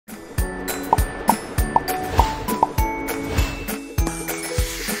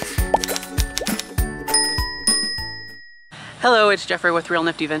Hello, it's Jeffrey with Real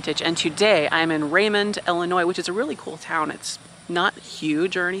Nifty Vintage, and today I'm in Raymond, Illinois, which is a really cool town. It's not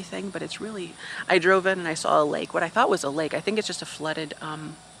huge or anything, but it's really, I drove in and I saw a lake. What I thought was a lake, I think it's just a flooded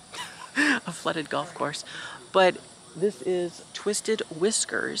golf course. But this is Twisted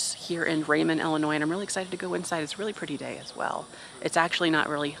Whiskers here in Raymond, Illinois, and I'm really excited to go inside. It's a really pretty day as well. It's actually not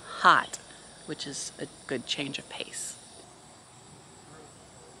really hot, which is a good change of pace.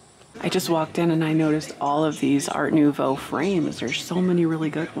 I just walked in and I noticed all of these Art Nouveau frames. There's so many really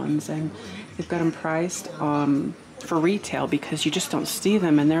good ones, and they've got them priced for retail because you just don't see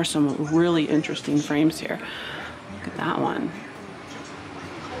them, and there are some really interesting frames here. Look at that one.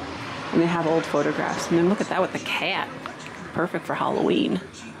 And they have old photographs. And then look at that with the cat. Perfect for Halloween.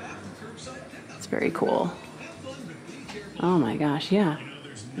 It's very cool. Oh my gosh, yeah.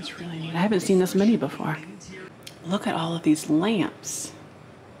 It's really neat. I haven't seen this many before. Look at all of these lamps.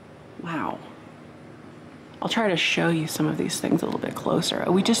 Wow. I'll try to show you some of these things a little bit closer.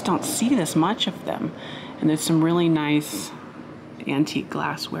 We just don't see this much of them. And there's some really nice antique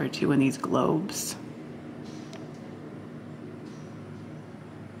glassware too in these globes.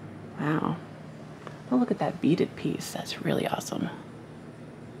 Wow. Oh, look at that beaded piece. That's really awesome.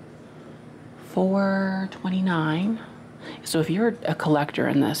 $4.29. So if you're a collector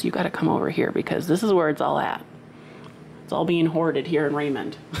in this, you got to come over here because this is where it's all at. It's all being hoarded here in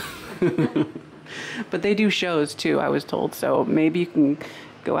Raymond. But they do shows too, I was told, so maybe you can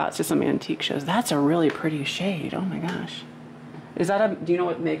go out to some antique shows. That's a really pretty shade. Oh my gosh. Is that a, do you know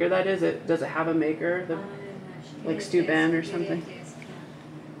what maker that is? Does it have a maker? Like Steuben or something?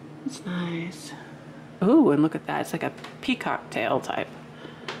 It's nice. Ooh, and look at that. It's like a peacock tail type.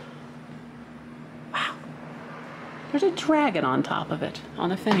 Wow. There's a dragon on top of it,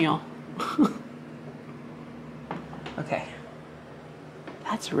 on a finial. Okay.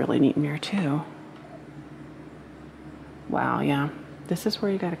 That's a really neat mirror too. Wow, yeah. This is where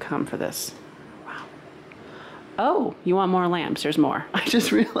you gotta come for this. Wow. Oh, you want more lamps? There's more. I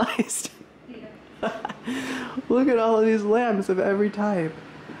just realized. Look at all of these lamps of every type.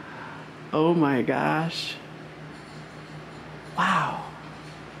 Oh my gosh. Wow.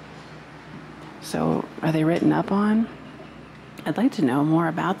 So, are they written up on? I'd like to know more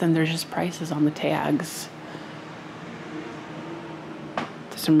about them. There's just prices on the tags.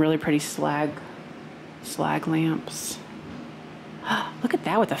 Some really pretty slag lamps. Look at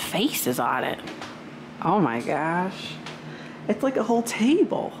that with the faces on it. Oh my gosh. It's like a whole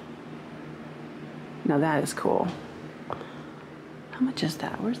table. Now that is cool. How much is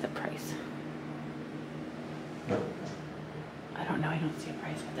that? Where's the price? I don't know. I don't see a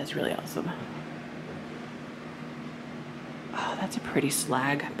price, but that's really awesome. Oh, that's a pretty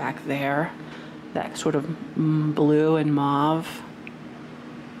slag back there. That sort of blue and mauve.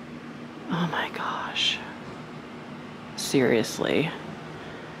 Oh my gosh. Seriously.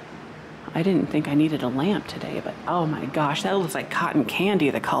 I didn't think I needed a lamp today, but oh my gosh, that looks like cotton candy,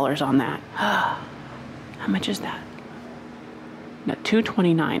 the colors on that. How much is that? Now,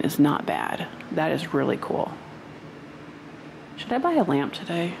 $2.29 is not bad. That is really cool. Should I buy a lamp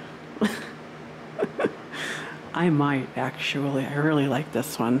today? I might, actually. I really like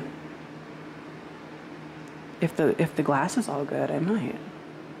this one. If the glass is all good, I might.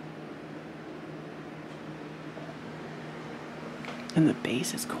 And the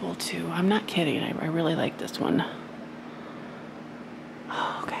base is cool too. I'm not kidding. I really like this one.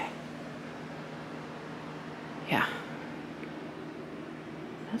 Oh, okay. Yeah.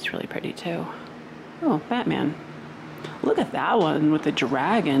 That's really pretty too. Oh, Batman. Look at that one with the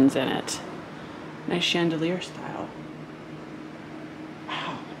dragons in it. Nice chandelier style.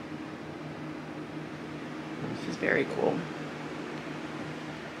 Wow. This is very cool.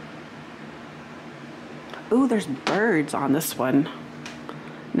 Ooh, there's birds on this one.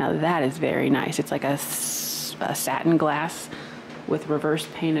 Now that is very nice. It's like a satin glass with reverse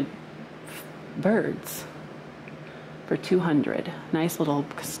painted birds for $200. Nice little,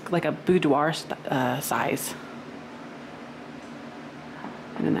 like a boudoir size.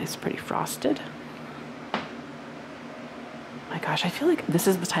 And a nice pretty frosted. My gosh, I feel like this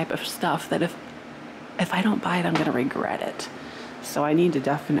is the type of stuff that if I don't buy it, I'm gonna regret it. So I need to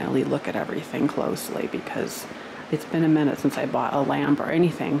definitely look at everything closely because it's been a minute since I bought a lamp or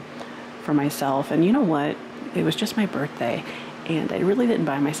anything for myself. And you know what? It was just my birthday and I really didn't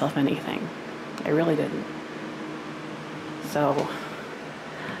buy myself anything. I really didn't. So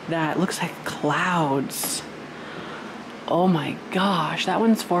that looks like clouds. Oh my gosh, that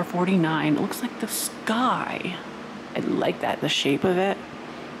one's $4.49. It looks like the sky. I like that, the shape of it.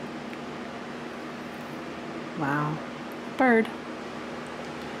 Wow. Bird.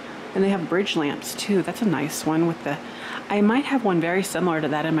 And they have bridge lamps too. That's a nice one with the, I might have one very similar to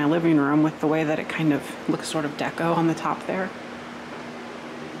that in my living room with the way that it kind of looks sort of deco on the top there.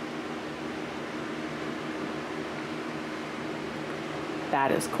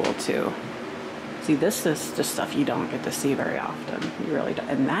 That is cool too. See, this is just stuff you don't get to see very often. You really don't.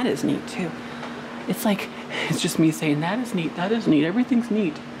 And that is neat too. It's like, it's just me saying, that is neat, that is neat, everything's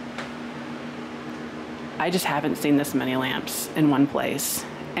neat. I just haven't seen this many lamps in one place.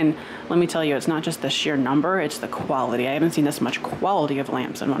 And let me tell you, it's not just the sheer number, it's the quality. I haven't seen this much quality of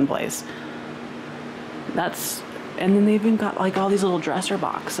lamps in one place. And then they've even got like all these little dresser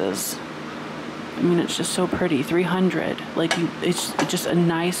boxes. I mean, it's just so pretty. 300, like it's just a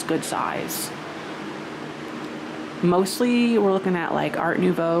nice, good size. Mostly we're looking at like Art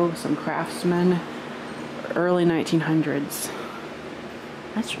Nouveau, some Craftsman, early 1900s.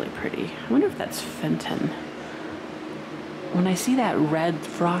 That's really pretty. I wonder if that's Fenton. When I see that red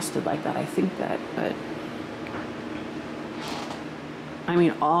frosted like that, I think that, but I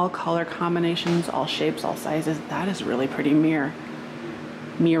mean, all color combinations, all shapes, all sizes. That is really pretty mirror.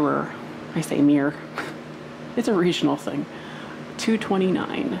 I say mirror. It's a regional thing.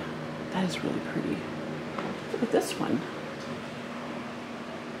 $229. That is really pretty. Look at this one.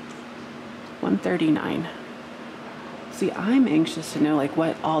 $139. See, I'm anxious to know like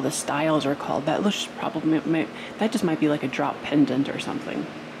what all the styles are called. That looks probably, that just might be like a drop pendant or something.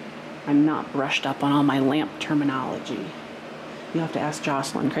 I'm not brushed up on all my lamp terminology. You'll have to ask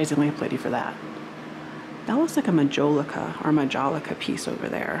Jocelyn, Crazy Lamp Lady, for that. That looks like a Majolica piece over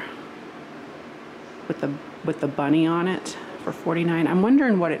there. With the bunny on it for $49. I'm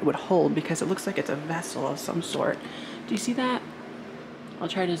wondering what it would hold because it looks like it's a vessel of some sort. Do you see that? I'll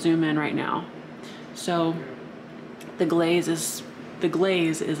try to zoom in right now. So the glaze is a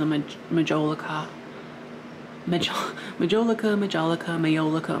Majolica.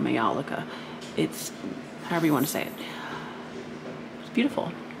 Majolica. It's however you want to say it. It's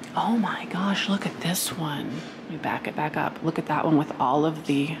beautiful. Oh my gosh, look at this one. Let me back it back up. Look at that one with all of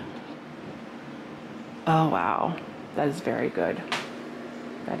the, oh wow, that is very good.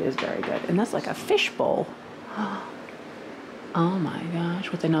 That is very good. And that's like a fishbowl. Oh my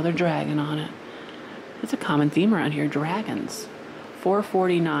gosh, with another dragon on it. It's a common theme around here, dragons.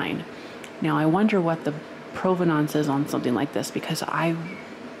 $449. Now I wonder what the provenance is on something like this because I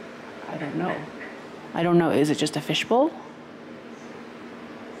don't know. I don't know. Is it just a fishbowl?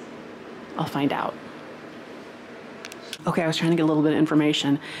 I'll find out. Okay, I was trying to get a little bit of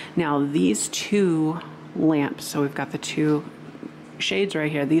information. Now these two lamps, so we've got the two shades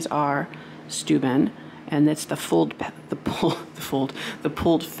right here. These are Steuben, and it's the pulled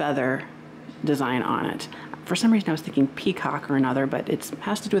feather design on it. For some reason I was thinking peacock or another, but it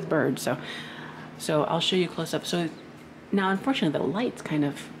has to do with birds. So I'll show you close up. So now unfortunately the light's kind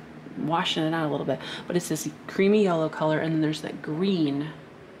of washing it out a little bit, but it's this creamy yellow color, and then there's that green.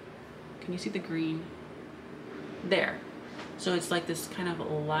 Can you see the green? There. So it's like this kind of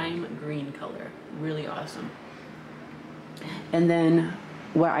lime green color. Really awesome. And then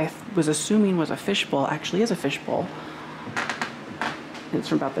what I was assuming was a fishbowl actually is a fishbowl. It's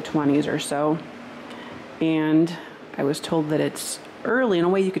from about the 20s or so. And I was told that it's early. And a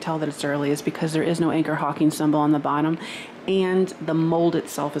way you could tell that it's early is because there is no anchor hawking symbol on the bottom. And the mold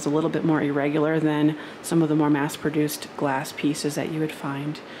itself is a little bit more irregular than some of the more mass-produced glass pieces that you would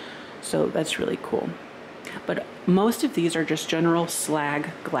find. So that's really cool. But most of these are just general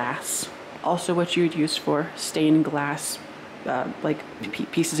slag glass. Also what you would use for stained glass, like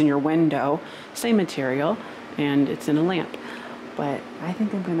pieces in your window. Same material, and it's in a lamp. But I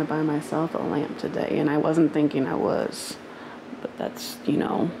think I'm gonna buy myself a lamp today, and I wasn't thinking I was. But that's, you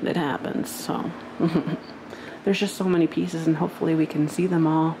know, it happens, so. There's just so many pieces, and hopefully we can see them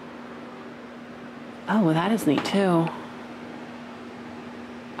all. Oh, well, that is neat too.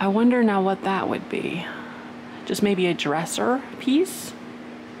 I wonder now what that would be. Just maybe a dresser piece?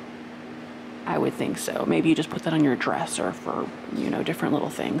 I would think so. Maybe you just put that on your dresser for, you know, different little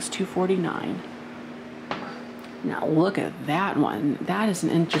things. $249. Now look at that one. That is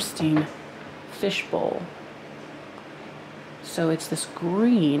an interesting fishbowl. So it's this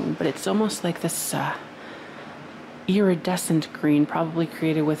green, but it's almost like this iridescent green, probably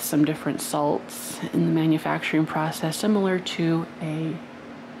created with some different salts in the manufacturing process, similar to a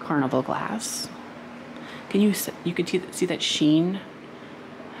carnival glass. You can see that sheen.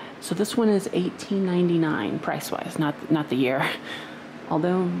 So this one is $18.99 price-wise, not the year.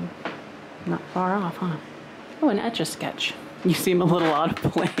 Although not far off, huh? Oh, an Etch-a-Sketch. You seem a little out of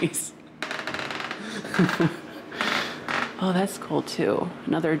place. Oh, that's cool too.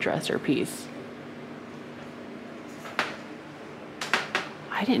 Another dresser piece.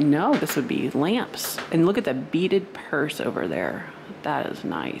 I I didn't know this would be lamps. And look at the beaded purse over there. That is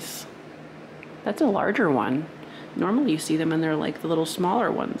nice. That's a larger one. Normally you see them and they're like the little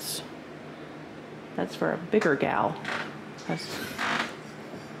smaller ones. That's for a bigger gal. That's...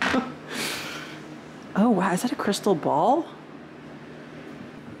 Oh wow, is that a crystal ball?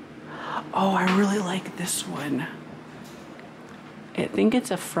 Oh, I really like this one. I think it's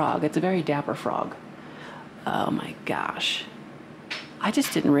a frog. It's a very dapper frog. Oh my gosh. I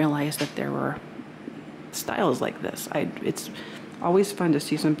just didn't realize that there were styles like this. It's always fun to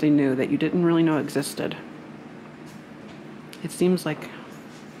see something new that you didn't really know existed. It seems like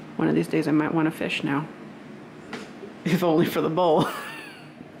one of these days I might want to fish now. If only for the bowl.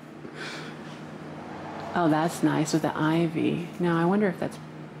 Oh, that's nice with the ivy. Now I wonder if that's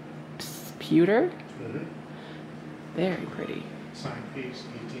pewter? Mm-hmm. Very pretty. Sign piece,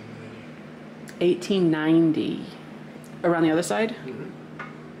 1890. Around the other side? Mm-hmm.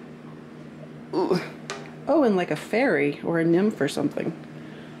 Ooh. Oh, and like a fairy or a nymph or something.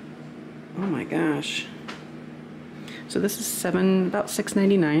 Oh my gosh. So this is about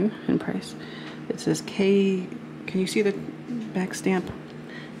 $6.99 in price. It says K. Can you see the back stamp?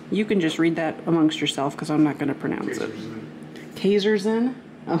 You can just read that amongst yourself because I'm not going to pronounce it. Kaiserzen?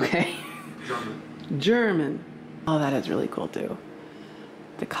 Okay. German. German. Oh, that is really cool too.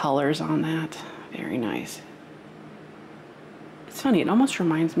 The colors on that, very nice. It's funny, it almost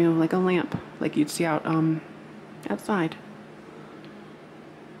reminds me of like a lamp, like you'd see out outside.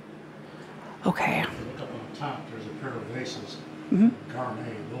 Okay. Look up on top, there's a pair of vases. Mm-hmm.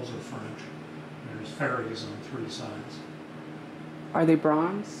 Garnet, those are French. There's fairies on 3 sides. Are they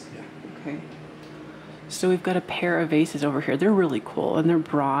bronze? Yeah. Okay. So we've got a pair of vases over here. They're really cool, and they're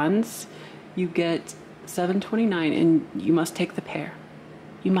bronze. You get $7.29, and you must take the pair.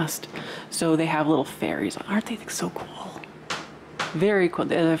 You must. So they have little fairies on. Aren't they so cool? Very cool.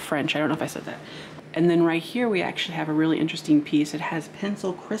 They're French. I don't know if I said that. And then right here we actually have a really interesting piece. It has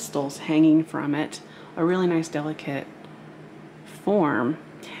pencil crystals hanging from it. A really nice, delicate form.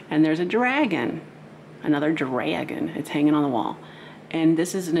 And there's a dragon. Another dragon. It's hanging on the wall. And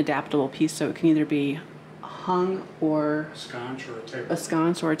this is an adaptable piece, so it can either be hung or A sconce or a table. A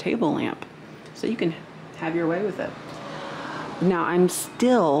sconce or a table lamp. So you can have your way with it. Now I'm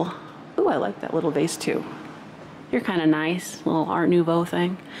still, oh, I like that little vase too. You're kind of nice, little Art Nouveau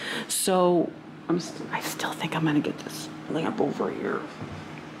thing. So I still think I'm gonna get this lamp over here.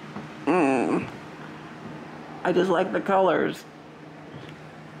 I just like the colors.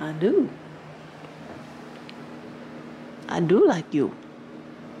 I do. I do like you.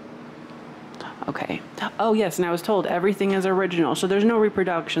 Okay. Oh yes, and I was told everything is original, so there's no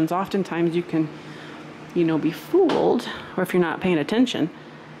reproductions. Oftentimes you can, you know, be fooled, or if you're not paying attention.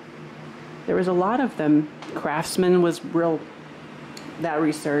 There was a lot of them. Craftsman was that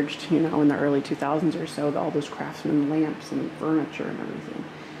resurged, you know, in the early 2000s or so, all those Craftsman lamps and furniture and everything.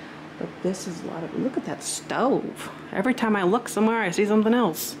 But this is a lot of, look at that stove. Every time I look somewhere, I see something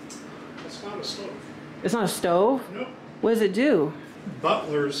else. It's not a stove. It's not a stove? Nope. What does it do?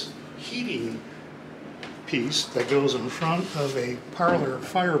 Butler's heating piece that goes in front of a parlor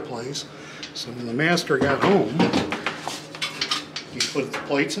fireplace. So when the master got home, he put the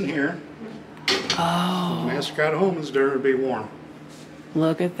plates in here. Oh. When the master got home, his dinner would be warm.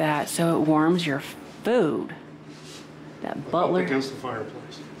 Look at that. So it warms your food. That Butler. Up against the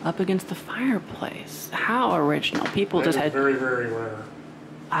fireplace. Up against the fireplace. How original. People That just is had. very, very rare.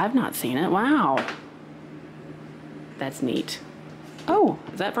 I've not seen it. Wow. That's neat. Oh,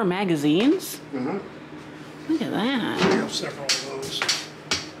 is that for magazines? Mm-hmm. Look at that. We have several of those.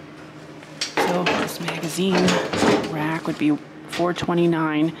 So this magazine rack would be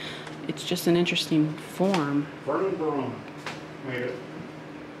 $4.29. It's just an interesting form. Vernon Verona made it.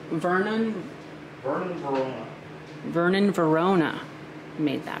 Vernon Verona. Verona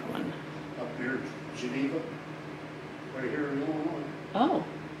made that one. Up near Geneva. Right here in Illinois. Oh.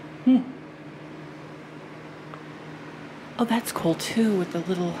 Oh, that's cool too with the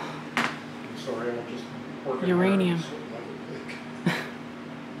little I'm sorry, I'm just working uranium. hard, so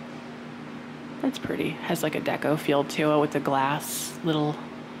That's pretty. Has like a deco feel to it with the glass little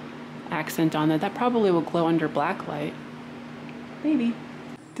accent on it. That probably will glow under black light. Maybe.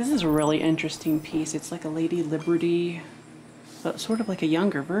 This is a really interesting piece. It's like a Lady Liberty, but sort of like a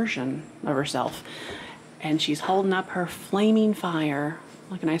younger version of herself. And she's holding up her flaming fire,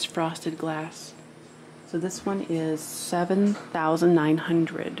 like a nice frosted glass. So this one is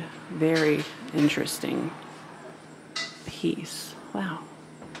 $7,900. Very interesting piece. Wow.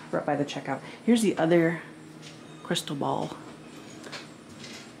 Right by the checkout. Here's the other crystal ball.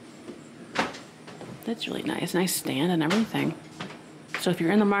 That's really nice. Nice stand and everything. So if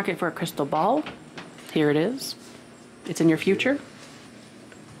you're in the market for a crystal ball, here it is. It's in your future.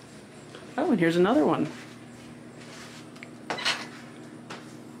 Oh, and here's another one.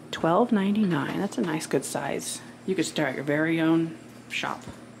 $12.99. That's a nice good size. You could start your very own shop.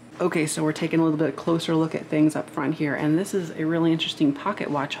 Okay, so we're taking a little bit closer look at things up front here, and this is a really interesting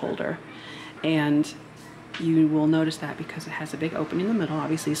pocket watch holder. And you will notice that because it has a big opening in the middle.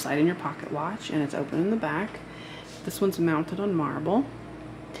 Obviously you slide in your pocket watch, and it's open in the back. This one's mounted on marble,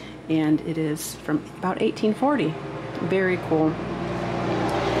 and it is from about 1840. Very cool.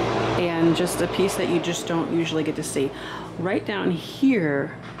 And just a piece that you just don't usually get to see. Right down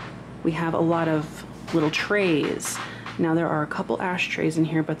here, we have a lot of little trays. Now there are a couple ashtrays in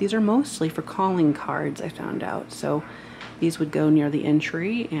here, but these are mostly for calling cards, I found out. So these would go near the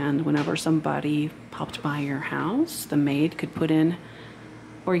entry, and whenever somebody popped by your house, the maid could put in,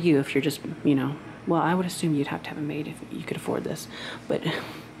 or you, if you're just, you know, well, I would assume you'd have to have a maid if you could afford this, but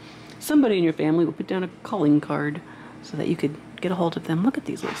somebody in your family would put down a calling card so that you could get a hold of them. Look at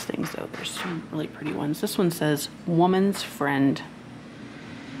these little things though. There's some really pretty ones. This one says, woman's friend.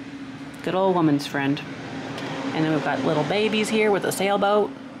 Good old woman's friend. And then we've got little babies here with a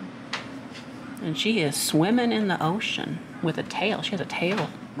sailboat. And she is swimming in the ocean with a tail. She has a tail.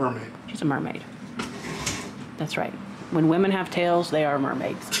 Mermaid. She's a mermaid. That's right. When women have tails, they are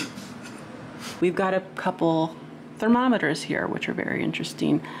mermaids. We've got a couple thermometers here, which are very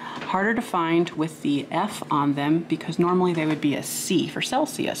interesting. Harder to find with the F on them because normally they would be a C for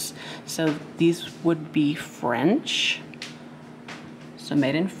Celsius. So these would be French. So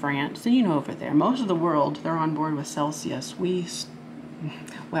made in France. And you know, over there, most of the world, they're on board with Celsius.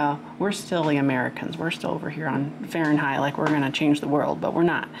 Well, we're still the Americans. We're still over here on Fahrenheit, like we're gonna change the world, but we're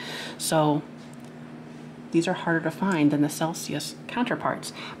not. So these are harder to find than the Celsius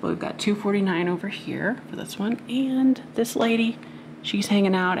counterparts. But we've got $2.49 over here for this one. And this lady, she's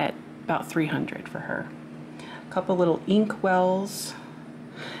hanging out at about $300 for her. A couple little ink wells.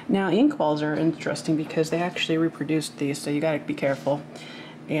 Now ink wells are interesting because they actually reproduced these, so you gotta be careful.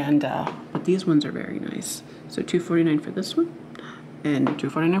 And but these ones are very nice. So $2.49 for this one, and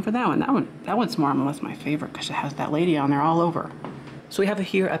 $2.49 for that one. That one's more or less my favorite because it has that lady on there all over. So we have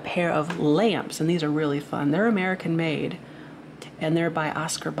here a pair of lamps, and these are really fun. They're American made, and they're by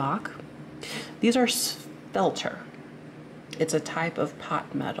Oscar Bach. These are spelter. It's a type of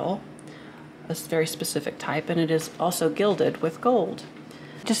pot metal, a very specific type, and it is also gilded with gold.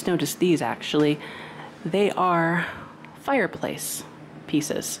 Just noticed these actually. They are fireplace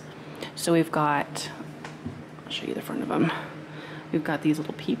pieces. So we've got, I'll show you the front of them. We've got these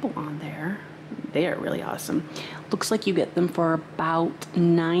little people on there. They are really awesome. Looks like you get them for about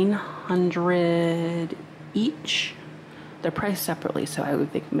 $900 each. They're priced separately, so I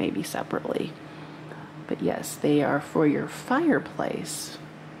would think maybe separately. But yes, they are for your fireplace.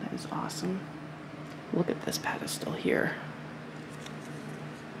 That is awesome. Look at this pedestal here.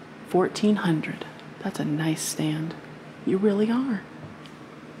 $1,400. That's a nice stand. You really are.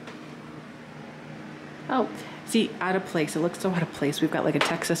 Oh, see, out of place. It looks so out of place. We've got like a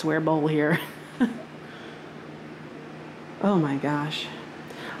Texas ware bowl here. Oh my gosh.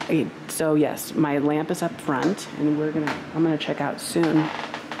 So yes, my lamp is up front, and I'm gonna check out soon.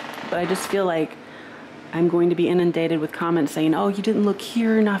 But I just feel like I'm going to be inundated with comments saying, oh, you didn't look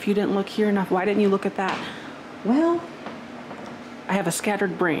here enough, you didn't look here enough, why didn't you look at that? Well, I have a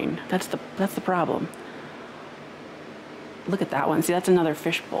scattered brain. That's the problem. Look at that one. See, that's another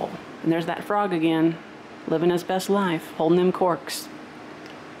fishbowl. And there's that frog again, living his best life, holding them corks.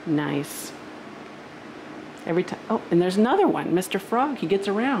 Nice. Every time. Oh, and there's another one, Mr. Frog. He gets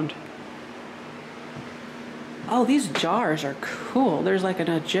around. Oh, these jars are cool. There's like an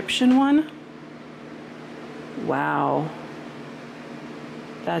Egyptian one. Wow.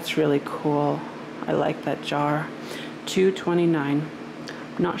 That's really cool. I like that jar. $2.29.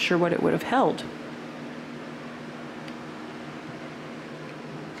 Not sure what it would have held.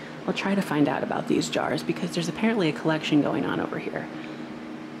 I'll try to find out about these jars because there's apparently a collection going on over here.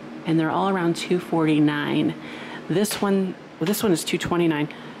 And they're all around $2.49. This one is $2.29.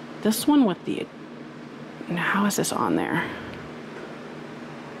 This one with the, now how is this on there?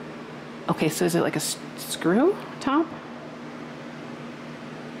 Okay, so is it like a screw top?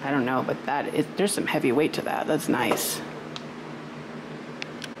 I don't know, but there's some heavy weight to that. That's nice.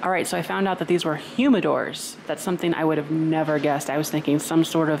 All right, so I found out that these were humidors. That's something I would have never guessed. I was thinking some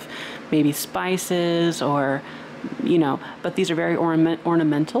sort of maybe spices or, you know, but these are very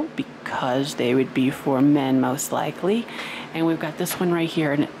ornamental because they would be for men most likely. And we've got this one right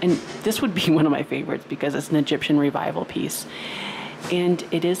here, and this would be one of my favorites because it's an Egyptian revival piece. And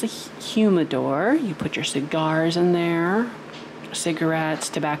it is a humidor. You put your cigars in there. cigarettes,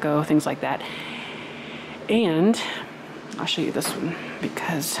 tobacco, things like that. And I'll show you this one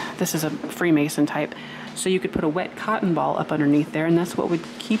because this is a Freemason type. So you could put a wet cotton ball up underneath there, and that's what would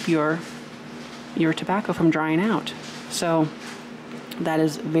keep your tobacco from drying out. So that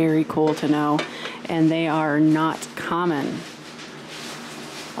is very cool to know, and they are not common.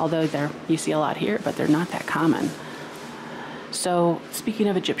 Although you see a lot here, but they're not that common. So speaking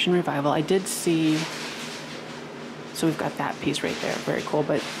of Egyptian revival, I did see, so we've got that piece right there, very cool,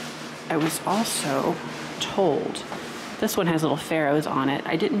 but I was also told, this one has little pharaohs on it.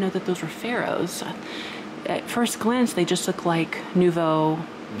 I didn't know that those were pharaohs. At first glance, they just look like Nouveau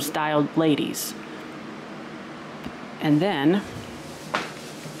styled ladies. And then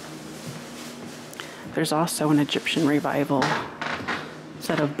there's also an Egyptian revival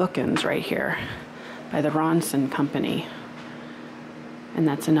set of bookends right here by the Ronson Company. And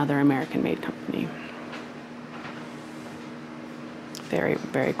that's another American-made company. Very,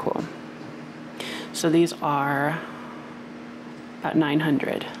 very cool. So these are about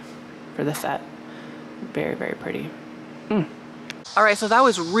 $900 for the set. Very, very pretty. All right, so that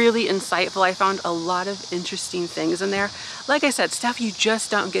was really insightful. I found a lot of interesting things in there. Like I said, stuff you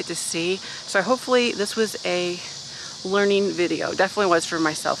just don't get to see. So hopefully this was a learning video. Definitely was for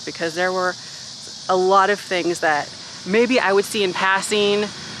myself, because there were a lot of things that maybe I would see in passing,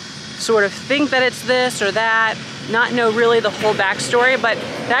 sort of think that it's this or that, not know really the whole backstory, but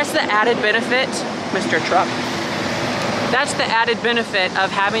that's the added benefit, Mr. Truck. That's the added benefit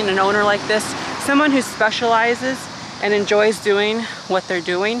of having an owner like this, someone who specializes and enjoys doing what they're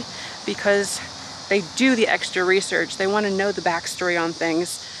doing, because they do the extra research. They want to know the backstory on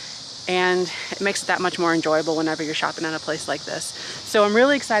things, and it makes it that much more enjoyable whenever you're shopping at a place like this. So I'm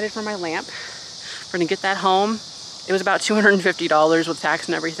really excited for my lamp. We're gonna get that home. It was about $250 with tax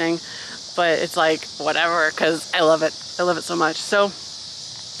and everything, but it's like whatever, because I love it. I love it so much. So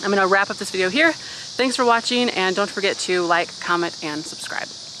I'm gonna wrap up this video here. Thanks for watching, and don't forget to like, comment, and subscribe.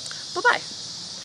 Bye-bye.